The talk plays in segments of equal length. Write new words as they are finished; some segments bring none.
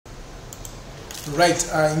Right,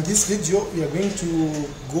 in this video we are going to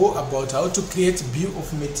go about how to create bill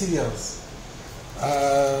of materials.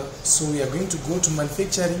 So we are going to go to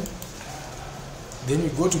manufacturing, then we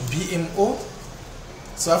go to BMO.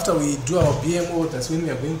 So after we do our BMO, that's when we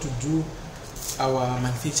are going to do our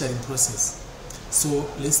manufacturing process. So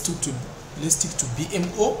let's stick to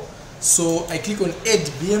BMO. So I click on add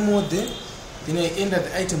BMO there, then I enter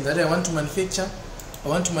the item that I want to manufacture. I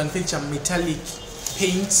want to manufacture metallic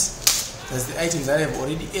paint. That's the item that I have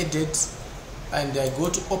already added, and I go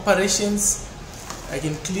to operations. I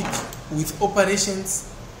can click with operations,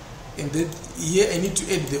 and then here I need to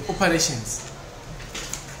add the operations.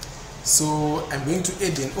 So I'm going to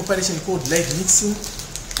add an operation called live mixing.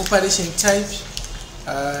 Operation type,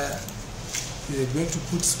 we're going to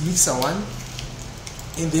put mixer 1,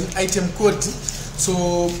 and then item code.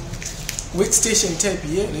 So workstation type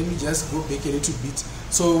here, let me just go back a little bit.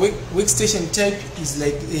 So workstation type is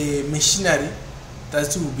like a machinery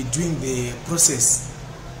that will be doing the process,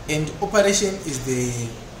 and operation is the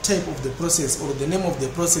type of the process or the name of the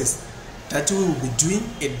process that we will be doing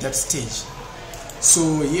at that stage.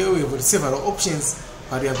 So here we have several options,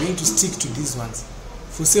 but we are going to stick to these ones.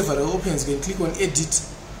 For several options, you can click on edit.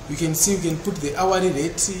 You can see you can put the hourly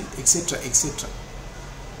rate, etc, etc.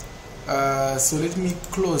 So let me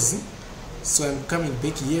close. So I'm coming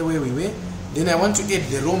back here where we were. Then I want to add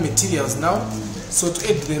the raw materials now. So to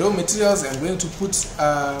add the raw materials, I'm going to put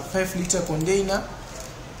a 5-liter container,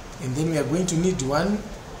 and then we are going to need one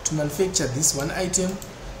to manufacture this one item.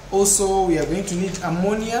 Also we are going to need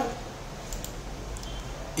ammonia,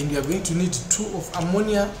 and we are going to need 2 of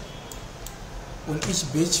ammonia on each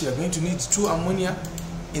batch. We are going to need 2 ammonia,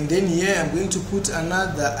 and then here I'm going to put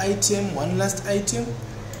another item, one last item.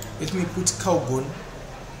 Let me put carbon.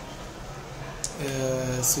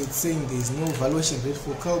 So it's saying there is no valuation rate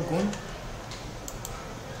for carbon.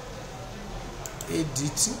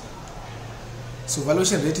 Edit. So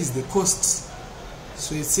valuation rate is the cost.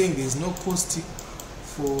 So it's saying there is no cost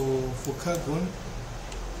for carbon.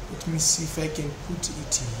 Let me see if I can put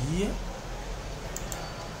it here.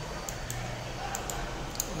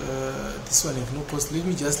 This one has no cost. Let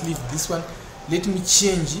me just leave this one. Let me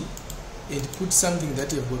change and put something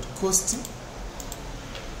that have got cost.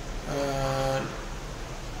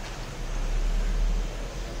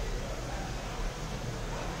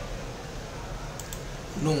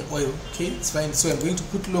 Long oil, okay, it's fine. So I'm going to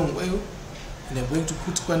put long oil, and I'm going to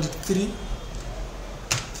put quantity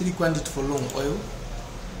 3 quantity for long oil.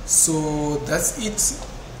 So that's it.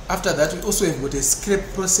 After that, we also have got a scrap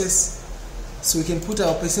process, so we can put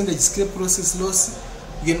our percentage scrap process loss.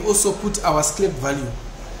 We can also put our scrap value,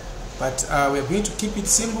 but we are going to keep it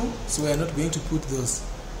simple, so we are not going to put those.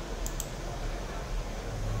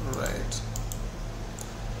 Right.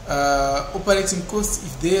 Operating costs,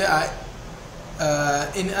 if there are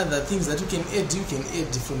any other things that you can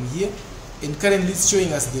add from here. And currently it's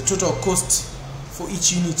showing us the total cost for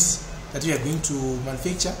each unit that we are going to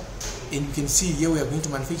manufacture, and you can see here we are going to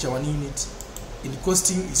manufacture 1 unit, and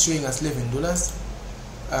costing is showing us $11.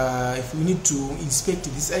 If we need to inspect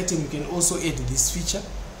this item, you can also add this feature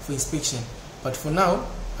for inspection, but for now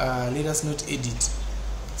let us not add it.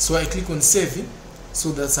 So I click on save.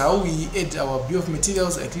 So that's how we add our bill of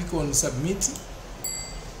materials. I click on submit.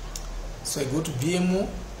 So I go to BMO.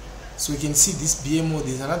 So you can see this BMO,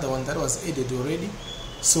 there's another one that was added already.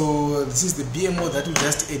 So this is the BMO that we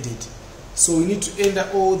just added. So we need to enter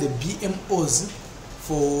all the BMOs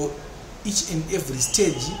for each and every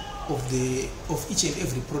stage of each and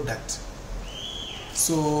every product.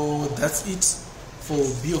 So that's it for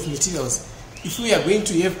bill of materials. If we are going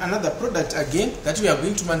to have another product again that we are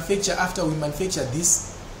going to manufacture after we manufacture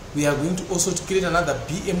this, we are going to also to create another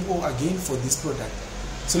BMO again for this product.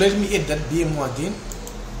 So let me add that BMO again.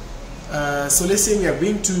 So let's say we are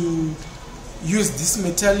going to use this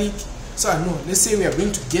metallic. So no, let's say we are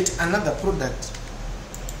going to get another product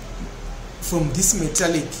from this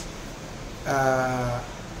metallic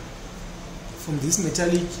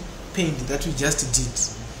paint that we just did.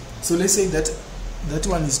 So let's say that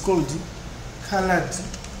one is called colored.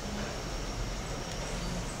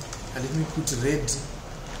 And let me put red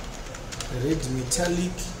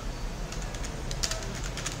metallic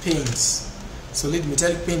paints. So lead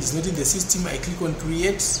metallic paint is not in the system. I click on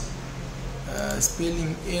create.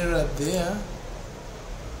 Spelling error there.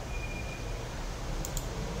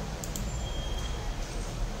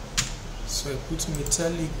 So I put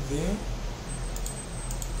metallic there.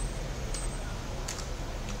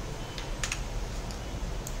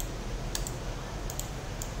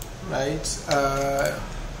 Right.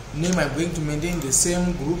 Name I'm going to maintain the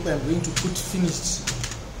same group. I'm going to put finished.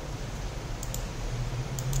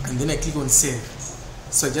 and then I click on save.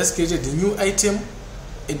 So I just created a new item,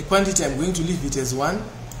 and quantity I'm going to leave it as 1,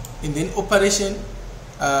 and then operation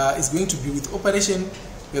is going to be with operation.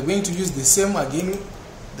 We are going to use the same again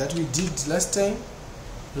that we did last time.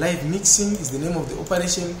 Live mixing is the name of the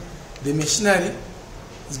operation. The machinery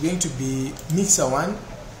is going to be mixer 1,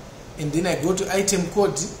 and then I go to item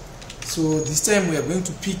code. So this time we are going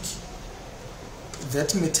to pick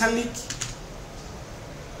that metallic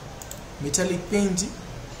paint,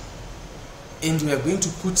 and we are going to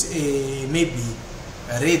put maybe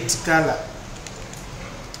a red color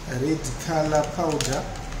powder.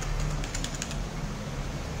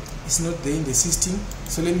 It's not there in the system,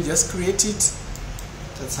 so let me just create it.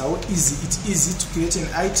 That's how easy it is to create an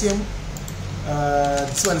item.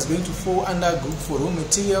 This one is going to fall under group for raw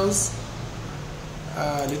materials.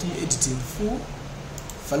 Let me edit in full.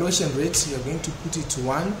 Valuation rate, we are going to put it to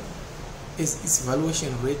 1 as its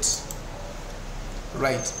valuation rate.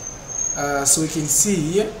 Right. So we can see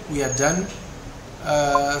here we are done.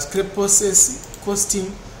 Scrap process,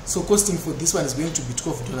 costing. So costing for this one is going to be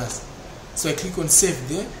 $12. So I click on save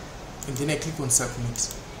there, and then I click on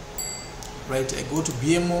submit. Right, I go to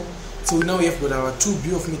BMO. So now we have got our 2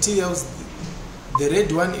 bill of materials, the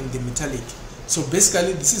red one and the metallic. So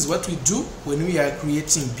basically this is what we do when we are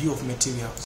creating bill of materials.